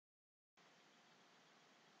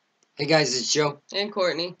Hey guys, it's Joe And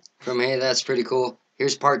Courtney. from Hey That's Pretty Cool.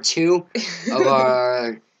 Here's part 2 of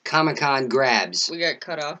our Comic-Con grabs. We got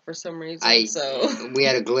cut off for some reason, so... We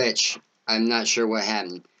had a glitch. I'm not sure what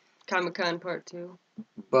happened. Comic-Con Part 2.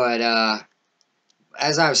 But,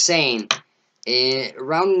 as I was saying,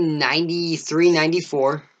 around 93,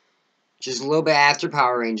 94, just a little bit after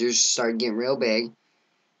Power Rangers started getting real big,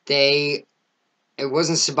 it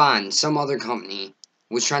wasn't Saban, some other company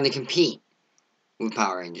was trying to compete with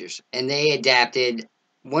Power Rangers, and they adapted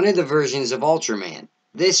one of the versions of Ultraman,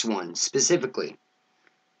 this one specifically,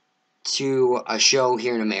 to a show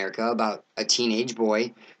here in America about a teenage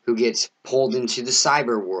boy who gets pulled into the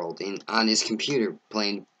cyber world on his computer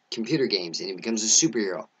playing computer games, and he becomes a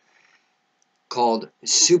superhero called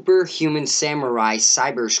Superhuman Samurai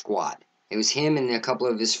Cyber Squad. It was him and a couple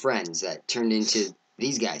of his friends that turned into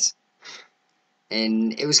these guys,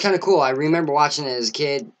 and it was kind of cool. I remember watching it as a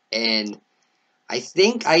kid, and I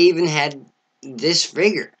think I even had this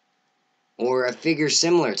figure, or a figure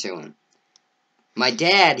similar to him. My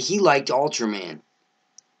dad, he liked Ultraman,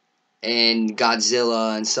 and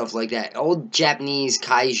Godzilla, and stuff like that. Old Japanese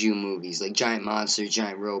kaiju movies, like giant monsters,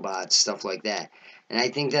 giant robots, stuff like that. And I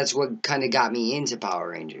think that's what kind of got me into Power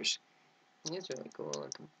Rangers. He's really cool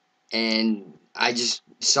looking. And I just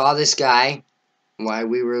saw this guy while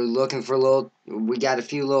we were looking for we got a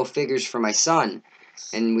few little figures for my son,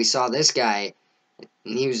 and we saw this guy,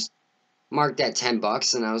 and he was marked at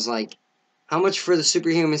 $10, and I was like, how much for the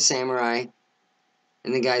Superhuman Samurai?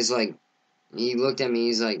 And the guy's like, he looked at me,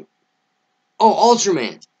 he's like, oh,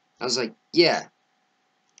 Ultraman. I was like, yeah.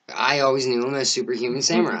 I always knew him as Superhuman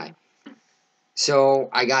Samurai. So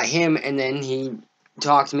I got him, and then he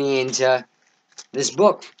talked me into this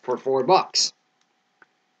book for $4.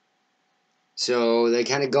 So they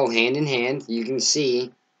kind of go hand in hand. You can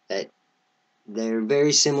see that they're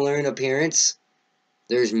very similar in appearance.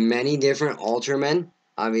 There's many different Ultramen,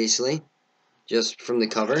 obviously, just from the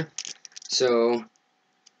cover. So,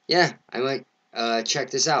 yeah, I might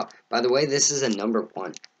check this out. By the way, this is a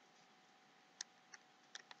 #1.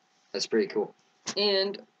 That's pretty cool.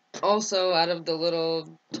 And also, out of the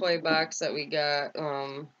little toy box that we got,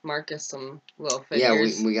 Marcus some little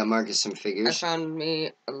figures. Yeah, we got Marcus some figures. I found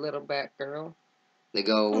me a little Batgirl. They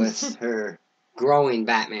go with her growing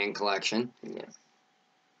Batman collection. Yes.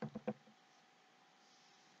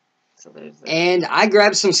 So there's that. And I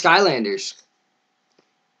grabbed some Skylanders.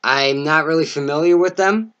 I'm not really familiar with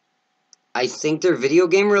them. I think they're video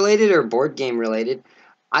game related or board game related.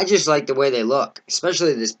 I just like the way they look,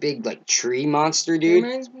 especially this big like tree monster dude. It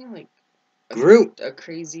reminds me of like Groot. A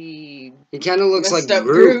crazy. He kind of looks like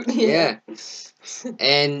Groot. Yeah.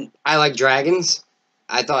 And I like dragons.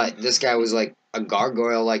 I thought this guy was like a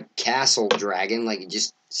gargoyle, like castle dragon, like he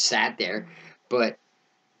just sat there. But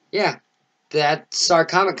yeah, that's our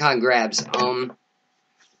Comic-Con grabs.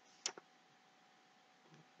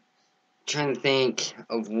 Trying to think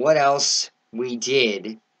of what else we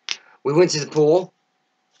did. We went to the pool.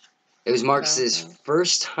 It was Marcus's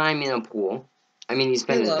first time in a pool. I mean, he's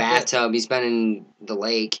been in the bathtub, he's been in the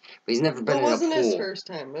lake, but he's never been in a pool. It wasn't his first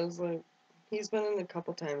time. It was like, he's been in a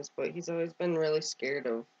couple times, but he's always been really scared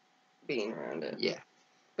of being around it. Yeah.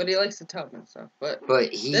 But he likes the tub and stuff. But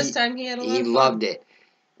this time he had a lot of fun. He loved it.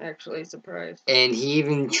 Actually, surprised. And he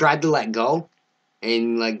even tried to let go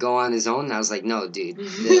and like go on his own. And I was like, no, dude,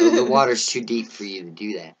 the water's too deep for you to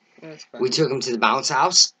do that. That's fun. We took him to the bounce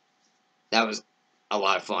house. That was a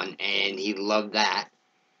lot of fun, and he loved that.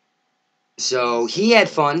 So he had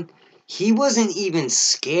fun. He wasn't even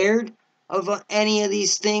scared of any of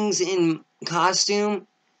these things in costume.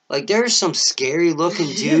 Like, there's some scary looking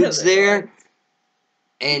dudes there,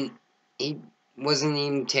 and he wasn't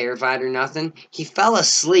even terrified or nothing. He fell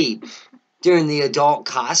asleep during the adult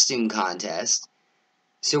costume contest,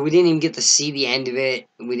 so we didn't even get to see the end of it.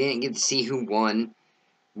 We didn't get to see who won.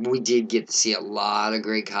 We did get to see a lot of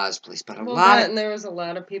great cosplays, but and there was a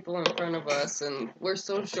lot of people in front of us, and we're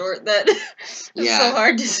so short that it's so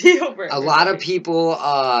hard to see over everybody. A lot of people,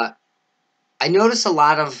 I noticed a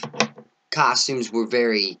lot of costumes were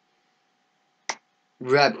very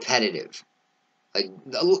repetitive. Like,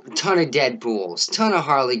 a ton of Deadpools, ton of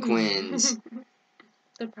Harley Quinns.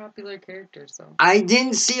 They're popular characters, though. I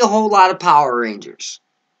didn't see a whole lot of Power Rangers.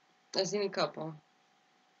 I've seen a couple.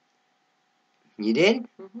 You did?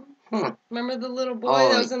 Mm-hmm. Huh. Remember the little boy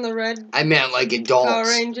that was in the red? I meant like adults. Power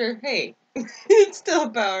Ranger. Hey, it's still a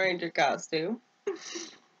Power Ranger costume.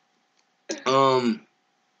 I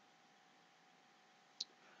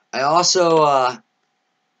also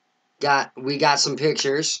we got some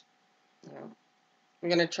pictures. Yeah. I'm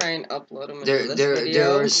gonna try and upload them into this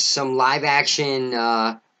video. There was some live action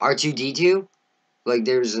R2-D2 Like,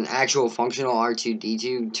 there's an actual functional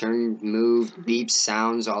R2-D2, turn, move, beeps,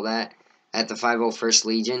 sounds, all that. At the 501st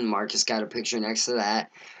Legion, Marcus got a picture next to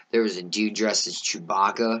that. There was a dude dressed as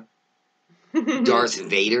Chewbacca, Darth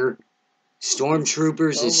Vader,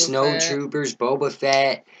 Stormtroopers as Boba Fett. Snowtroopers, Boba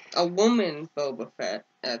Fett. A woman Boba Fett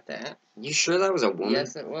at that. You sure that was a woman?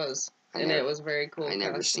 Yes, it was. It was very cool. I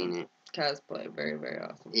never seen it. Cosplay, very, very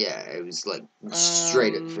awesome. Yeah, it was like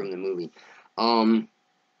straight up from the movie.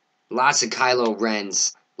 Lots of Kylo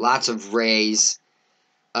Rens, lots of Reys,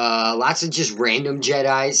 lots of just random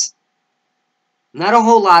Jedis. Not a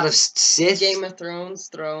whole lot of Sith. Game of Thrones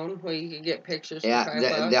throne, where you could get pictures for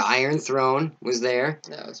 $5. The Iron Throne was there.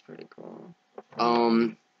 That was pretty cool.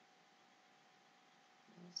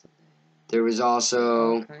 There was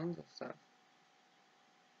also all kinds of stuff. I'm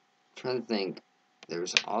trying to think. There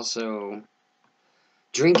was also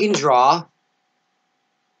Drink and Draw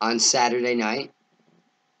on Saturday night.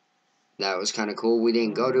 That was kind of cool. We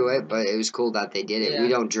didn't go to it, but it was cool that they did it. Yeah. We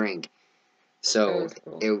don't drink. So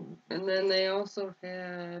cool. And then they also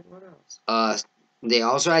had what else? They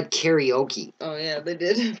also had karaoke. Oh yeah, they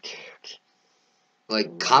did have karaoke.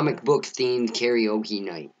 Like comic book themed karaoke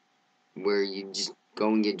night, where you just go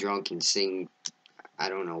and get drunk and sing. I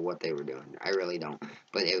don't know what they were doing. I really don't.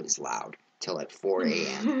 But it was loud till like 4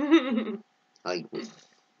 a.m. like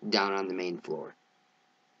down on the main floor.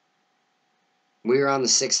 We were on the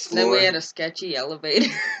 6th floor. Then we had a sketchy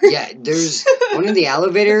elevator. Yeah, there's one of the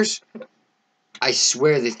elevators. I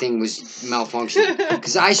swear the thing was malfunctioning.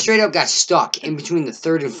 Because I straight up got stuck in between the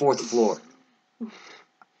 3rd and 4th floor.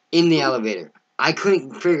 In the elevator. I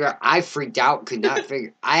couldn't figure out. I freaked out. Could not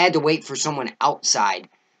figure. I had to wait for someone outside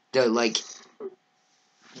to, like,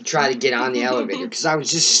 try to get on the elevator. Because I was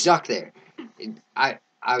just stuck there. I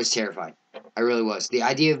was terrified. I really was. The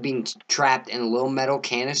idea of being trapped in a little metal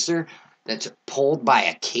canister that's pulled by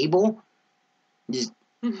a cable just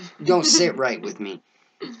don't sit right with me.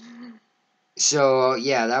 So,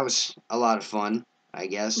 yeah, that was a lot of fun, I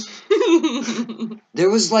guess.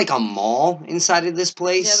 There was, like, a mall inside of this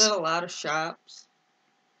place. Yeah, there were a lot of shops.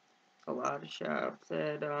 A lot of shops. They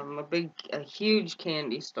had a huge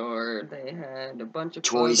candy store. They had a bunch of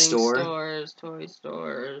clothing stores, toy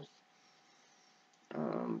stores,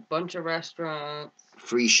 bunch of restaurants.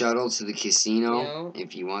 Free shuttle to the casino,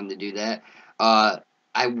 if you wanted to do that.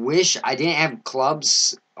 I wish I didn't have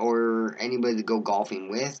clubs or anybody to go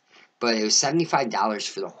golfing with, but it was $75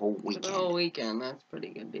 for the whole weekend. For the whole weekend, that's a pretty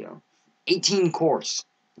good deal. 18 course.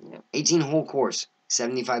 Yep. 18 whole course,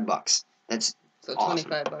 $75. That's so awesome.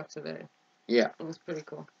 $25 a day. Yeah. It was pretty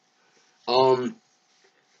cool.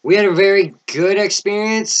 We had a very good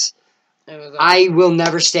experience. It was awesome. I will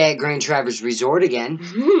never stay at Grand Traverse Resort again.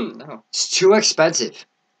 No. It's too expensive.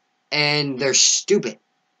 And they're stupid.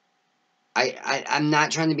 I'm not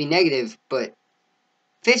trying to be negative, but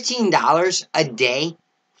 $15 a day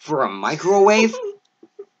for a microwave?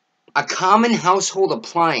 A common household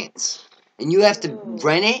appliance. And you have to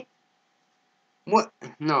rent it? What?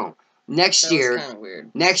 No. Next year,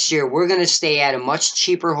 we're going to stay at a much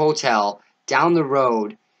cheaper hotel down the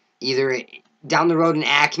road, either down the road in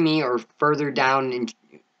Acme or further down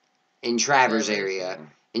in Travers area,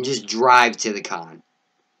 and just drive to the con.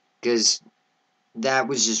 Because that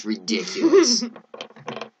was just ridiculous.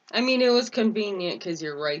 I mean, it was convenient because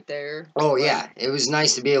you're right there. Oh, yeah. It was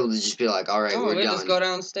nice to be able to just be like, all right, we're done. Just go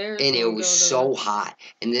downstairs. And it was so hot.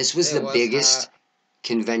 And this was the biggest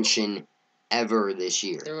convention ever this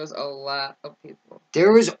year. There was a lot of people.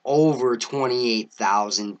 There was over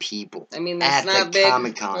 28,000 people. I mean, that's not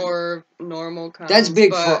big for normal cons. That's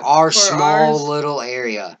big for our small little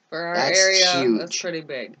area. For our area, huge. That's pretty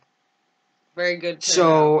big. Very good turnout.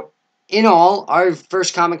 So, in all, our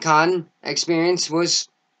first Comic-Con experience was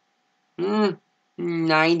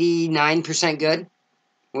 99% good,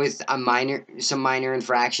 with some minor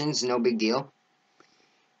infractions, no big deal.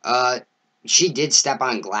 She did step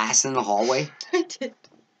on glass in the hallway. I did.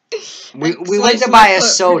 We went to buy a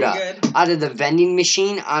soda out of the vending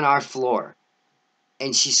machine on our floor,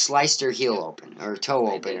 and she sliced her heel open, or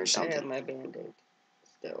toe open, or something. I had my Band-Aid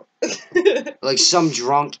still. Like some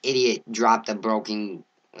drunk idiot dropped a broken,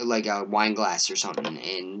 like a wine glass or something,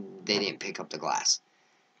 and they didn't pick up the glass.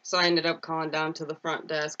 So I ended up calling down to the front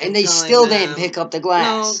desk. And they still didn't pick up the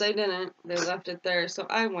glass. No, they didn't. They left it there, so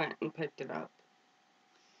I went and picked it up.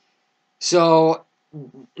 So,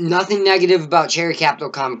 nothing negative about Cherry Capital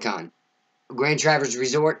Comic Con. Grand Traverse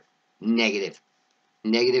Resort, negative.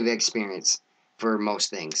 Negative experience for most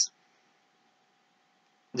things.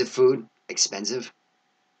 The food, expensive.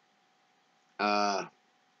 The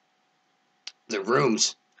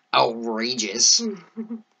rooms, outrageous.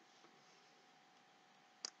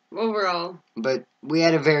 overall. But we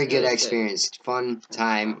had a very good Good. experience. Fun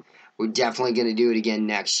time. We're definitely going to do it again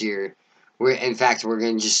next year. In fact, we're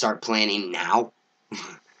going to just start planning now.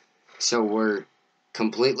 So we're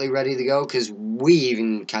completely ready to go because we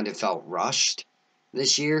even kind of felt rushed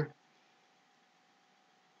this year.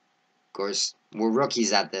 Of course, we're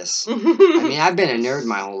rookies at this. I mean, I've been a nerd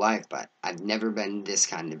my whole life, but I've never been this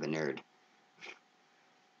kind of a nerd.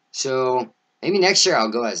 So maybe next year I'll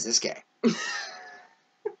go as this guy.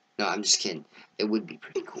 No, I'm just kidding. It would be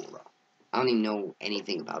pretty cool, though. I don't even know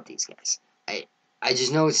anything about these guys. I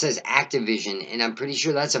just know it says Activision, and I'm pretty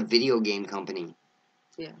sure that's a video game company.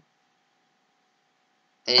 Yeah.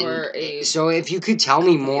 And so if you could tell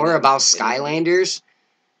me more about Skylanders,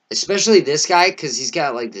 especially this guy, because he's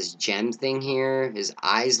got like this gem thing here. His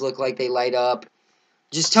eyes look like they light up.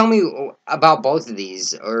 Just tell me about both of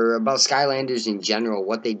these, or about Skylanders in general,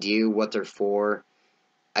 what they do, what they're for.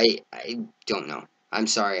 I don't know. I'm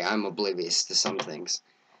sorry, I'm oblivious to some things.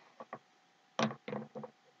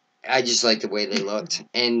 I just like the way they looked.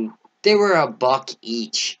 And they were $1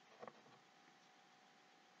 each.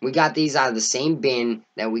 We got these out of the same bin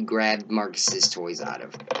that we grabbed Marcus's toys out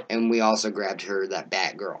of. And we also grabbed her that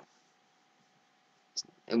Batgirl.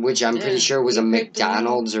 Which I'm pretty sure was a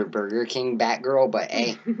McDonald's or Burger King Batgirl, but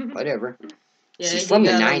hey, whatever. Yeah, she's from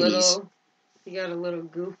the 90s. He got a little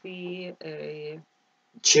Goofy,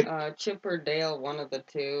 Chip. Chip or Dale, one of the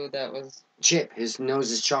two. That was Chip. His nose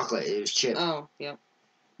is chocolate. It was Chip. Oh, yep.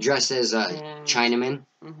 Dressed as a Chinaman.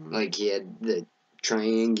 Like he had the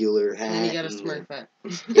triangular hat. And he got a Smurfette.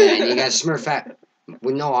 Yeah, and he got a Smurfette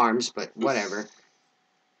with no arms, but whatever.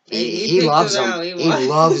 He loves them. He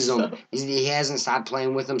loves them. He hasn't stopped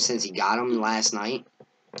playing with them since he got them last night.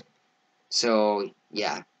 So,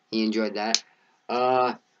 yeah, he enjoyed that.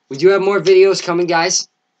 We do have more videos coming, guys.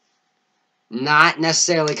 Not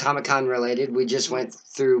necessarily Comic-Con related. We just went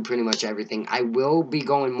through pretty much everything. I will be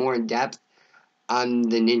going more in depth on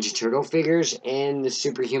the Ninja Turtle figures and the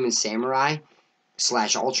Superhuman Samurai /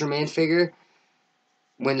 Ultraman figure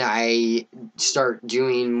when I start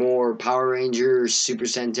doing more Power Rangers, Super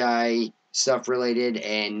Sentai stuff related,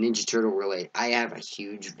 and Ninja Turtle related. I have a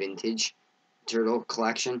huge vintage turtle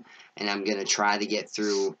collection, and I'm going to try to get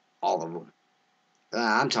through all of them.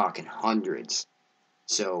 I'm talking hundreds.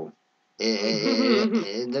 So,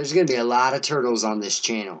 there's going to be a lot of turtles on this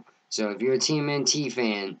channel. So, if you're a TMNT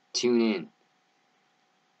fan, tune in.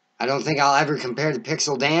 I don't think I'll ever compare to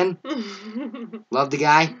Pixel Dan. Love the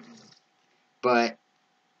guy. But,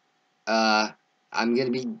 I'm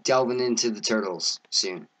going to be delving into the turtles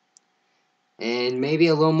soon. And maybe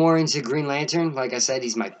a little more into Green Lantern. Like I said,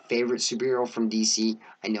 he's my favorite superhero from DC.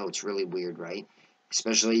 I know it's really weird, right?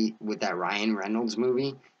 Especially with that Ryan Reynolds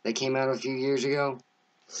movie that came out a few years ago.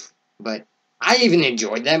 But I even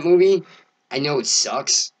enjoyed that movie. I know it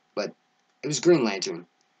sucks, but it was Green Lantern.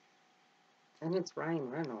 And it's Ryan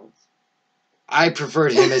Reynolds. I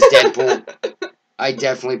preferred him as Deadpool. I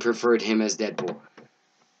definitely preferred him as Deadpool.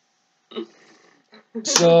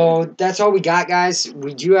 So, that's all we got, guys.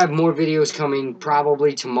 We do have more videos coming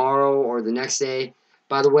probably tomorrow or the next day.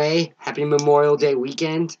 By the way, happy Memorial Day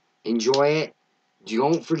weekend. Enjoy it.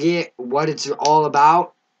 Don't forget what it's all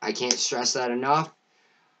about. I can't stress that enough.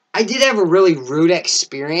 I did have a really rude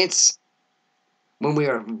experience when we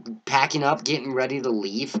were packing up, getting ready to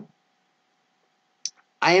leave.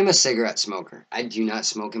 I am a cigarette smoker. I do not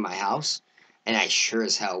smoke in my house. And I sure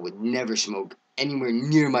as hell would never smoke anywhere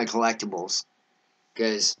near my collectibles.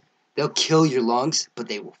 Because they'll kill your lungs, but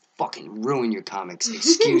they will fucking ruin your comics.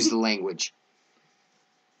 Excuse the language.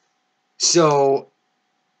 So,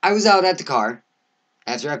 I was out at the car,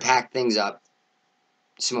 after I packed things up,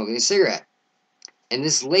 smoking a cigarette. And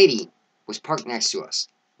this lady was parked next to us.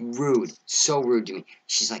 Rude. So rude to me.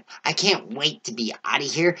 She's like, I can't wait to be out of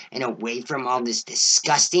here and away from all this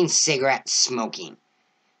disgusting cigarette smoking.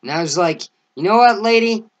 And I was like, you know what,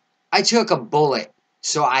 lady? I took a bullet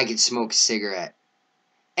so I could smoke a cigarette.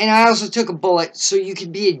 And I also took a bullet so you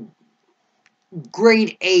could be a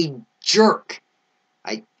grade A jerk.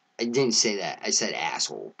 I didn't say that. I said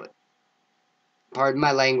asshole, but pardon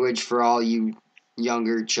my language for all you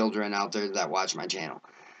younger children out there that watch my channel.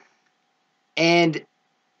 And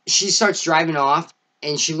she starts driving off,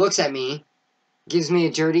 and she looks at me, gives me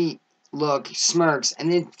a dirty look, smirks,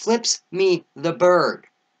 and then flips me the bird.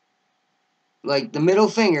 Like, the middle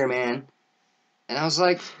finger, man. And I was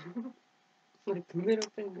like... Like the middle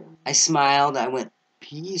finger. I smiled. I went,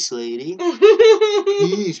 peace, lady.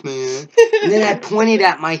 Peace, man. And then I pointed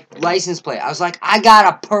at my license plate. I was like, I got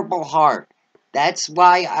a Purple Heart. That's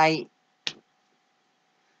why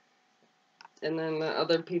And then the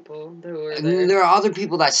other people who were And there. there are other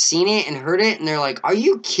people that seen it and heard it, and they're like, "Are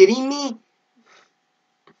you kidding me?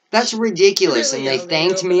 That's ridiculous." Really And they yelled at you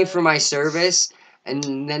thanked over me that. for my service.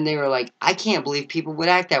 And then they were like, "I can't believe people would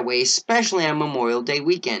act that way, especially on Memorial Day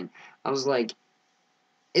weekend." I was like,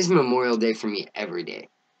 it's Memorial Day for me every day.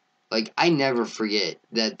 Like, I never forget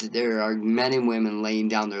that there are men and women laying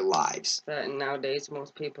down their lives. That nowadays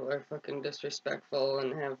most people are fucking disrespectful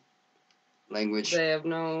and have Language. They have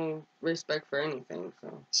no respect for anything.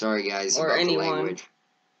 So sorry guys or about anyone.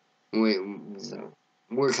 the language. So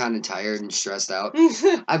We're kind of tired and stressed out.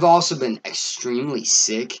 I've also been extremely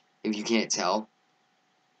sick, if you can't tell.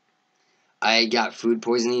 I got food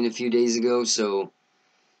poisoning a few days ago, so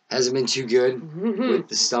hasn't been too good with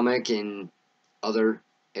the stomach and other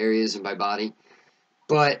areas of my body.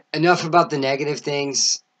 But enough about the negative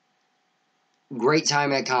things. Great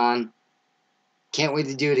time at con. Can't wait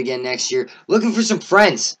to do it again next year. Looking for some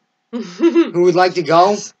friends who would like to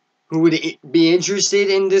go, who would be interested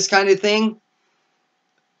in this kind of thing.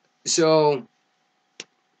 So,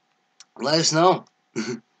 let us know.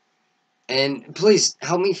 And please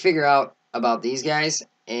help me figure out about these guys.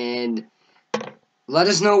 And let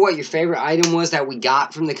us know what your favorite item was that we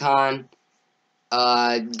got from the con.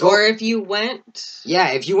 Or if you went. Yeah,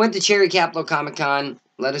 if you went to Cherry Capital Comic Con,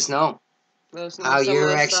 let us know. Let us know How some your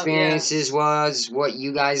of the experiences stuff, was, what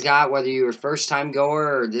you guys got, whether you were first time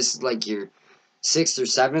goer or this is like your 6th or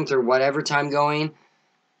 7th or whatever time going.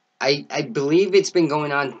 I believe it's been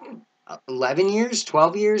going on 11 years,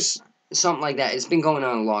 12 years, something like that. It's been going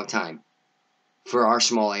on a long time for our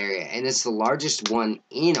small area, and it's the largest one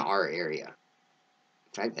in our area.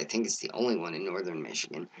 In fact, I think it's the only one in northern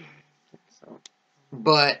Michigan. So.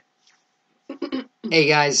 But, hey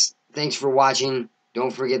guys, thanks for watching.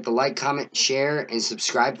 Don't forget to like, comment, share, and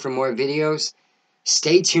subscribe for more videos.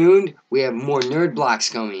 Stay tuned. We have more nerd blocks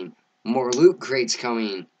coming. More loot crates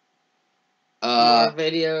coming. More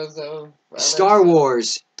videos of Star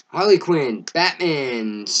Wars, Harley Quinn,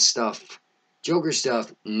 Batman stuff, Joker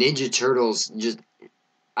stuff, Ninja Turtles.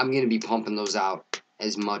 I'm going to be pumping those out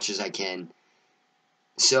as much as I can.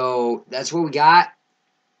 So, that's what we got.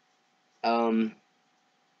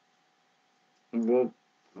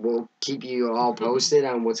 We'll keep you all posted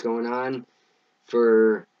on what's going on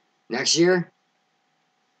for next year.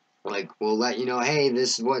 Like, we'll let you know, hey,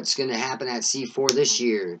 this is what's going to happen at C4 this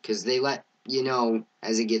year, because they let you know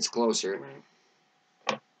as it gets closer.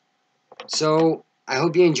 Right. So, I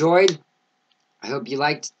hope you enjoyed. I hope you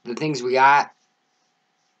liked the things we got.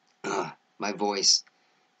 My voice.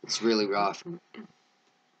 It's really rough.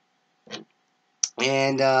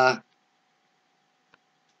 And,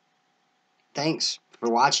 thanks for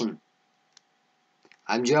watching.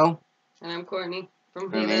 I'm Joe. And I'm Courtney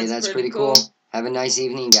from Hey, Hey, that's pretty cool. Have a nice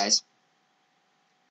evening, guys.